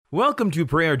Welcome to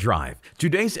Prayer Drive.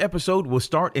 Today's episode will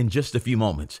start in just a few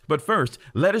moments. But first,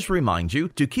 let us remind you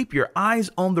to keep your eyes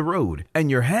on the road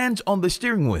and your hands on the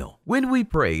steering wheel. When we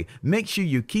pray, make sure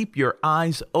you keep your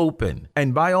eyes open.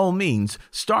 And by all means,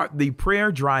 start the Prayer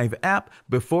Drive app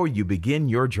before you begin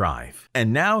your drive.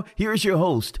 And now, here's your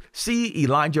host, C.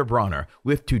 Elijah Bronner,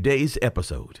 with today's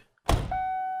episode.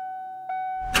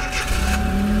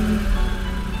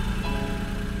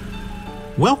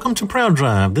 Welcome to Prayer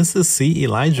Drive. This is C.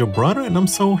 Elijah Bronner, and I'm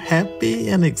so happy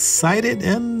and excited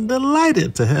and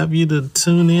delighted to have you to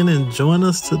tune in and join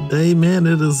us today. Man,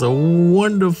 it is a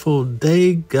wonderful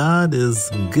day. God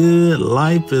is good.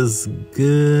 Life is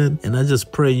good. And I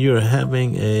just pray you're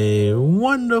having a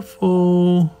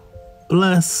wonderful,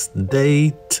 blessed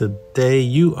day today.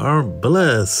 You are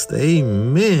blessed.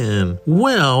 Amen.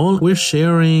 Well, we're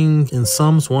sharing in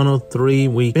Psalms 103.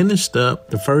 We finished up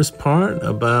the first part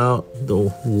about the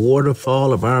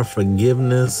waterfall of our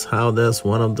forgiveness, how that's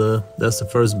the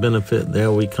first benefit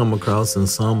there we come across in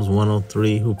Psalms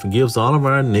 103, who forgives all of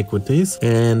our iniquities.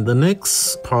 And the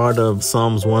next part of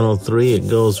Psalms 103, it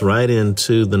goes right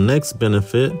into the next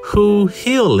benefit, who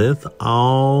healeth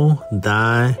all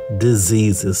thy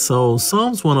diseases. So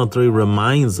Psalms 103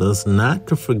 reminds us not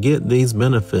to forget these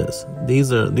benefits.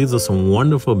 These are some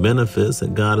wonderful benefits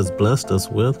that God has blessed us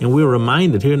with, and we're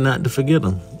reminded here not to forget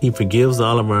them. He forgives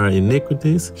all of our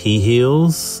iniquities. He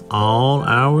heals all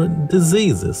our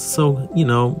diseases. So,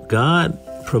 God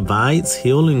provides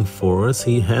healing for us.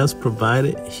 He has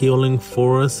provided healing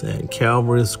for us at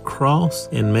Calvary's cross.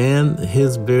 And man,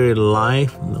 his very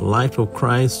life, the life of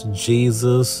Christ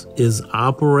Jesus, is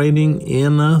operating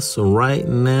in us right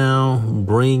now,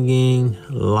 bringing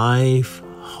life,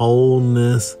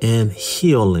 wholeness, and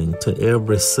healing to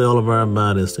every cell of our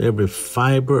bodies, to every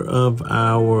fiber of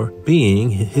our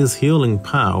being. His healing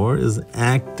power is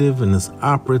active and is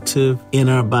operative in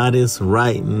our bodies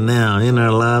right now, in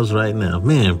our lives right now.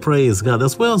 Man, praise God.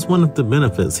 As well as one of the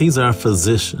benefits, he's our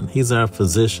physician. He's our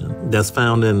physician. That's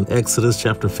found in Exodus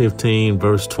chapter 15,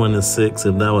 verse 26.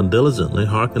 If thou wilt diligently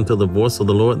hearken to the voice of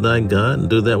the Lord thy God, and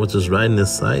do that which is right in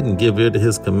his sight, and give ear to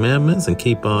his commandments, and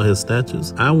keep all his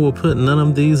statutes, I will put none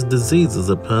of these diseases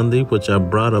upon thee which I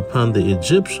brought upon the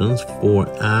Egyptians, for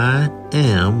I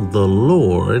am the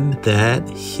Lord that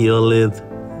healeth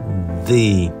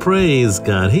thee. Praise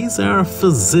God. He's our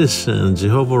physician,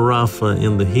 Jehovah Rapha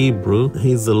in the Hebrew.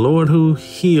 He's the Lord who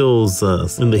heals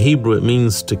us. In the Hebrew, it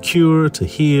means to cure, to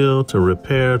heal, to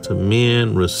repair, to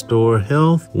mend, restore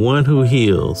health. One who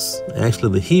heals.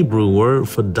 Actually, the Hebrew word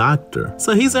for doctor.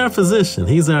 So he's our physician.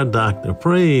 He's our doctor.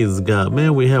 Praise God.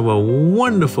 Man, we have a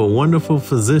wonderful, wonderful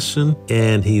physician,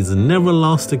 and he's never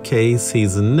lost a case.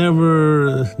 He's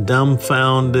never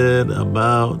dumbfounded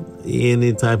about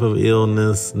any type of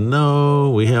illness. No,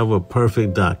 we have a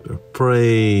perfect doctor.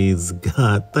 Praise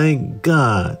God. Thank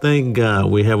God. Thank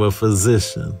God we have a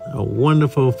physician, a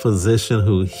wonderful physician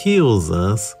who heals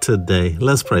us today.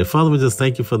 Let's pray. Father, we just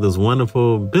thank you for this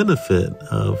wonderful benefit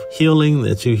of healing,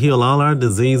 that you heal all our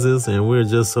diseases, and we're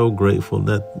just so grateful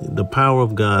that the power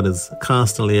of God is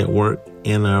constantly at work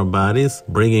in our bodies,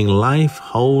 bringing life,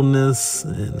 wholeness,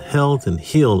 and health and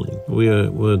healing.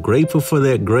 We're grateful for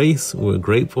that grace. We're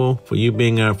grateful for you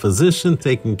being our physician,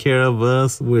 taking care of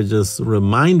us. We're just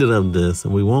reminded of this,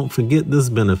 and we won't forget this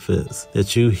benefits,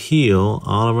 that you heal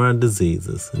all of our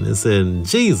diseases. And it's in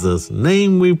Jesus'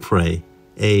 name we pray.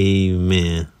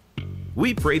 Amen.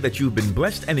 We pray that you've been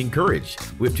blessed and encouraged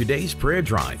with today's Prayer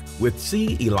Drive with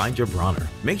C. Elijah Bronner.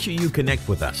 Make sure you connect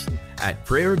with us at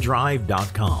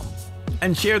prayerdrive.com.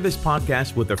 and share this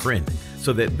podcast with a friend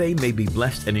so that they may be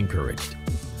blessed and encouraged.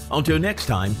 Until next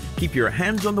time, keep your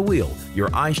hands on the wheel,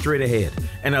 your eyes straight ahead,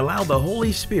 and allow the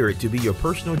Holy Spirit to be your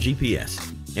personal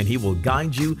GPS, and He will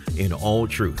guide you in all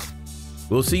truth.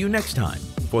 We'll see you next time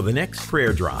for the next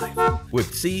Prayer Drive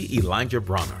with C. Elijah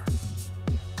Bronner.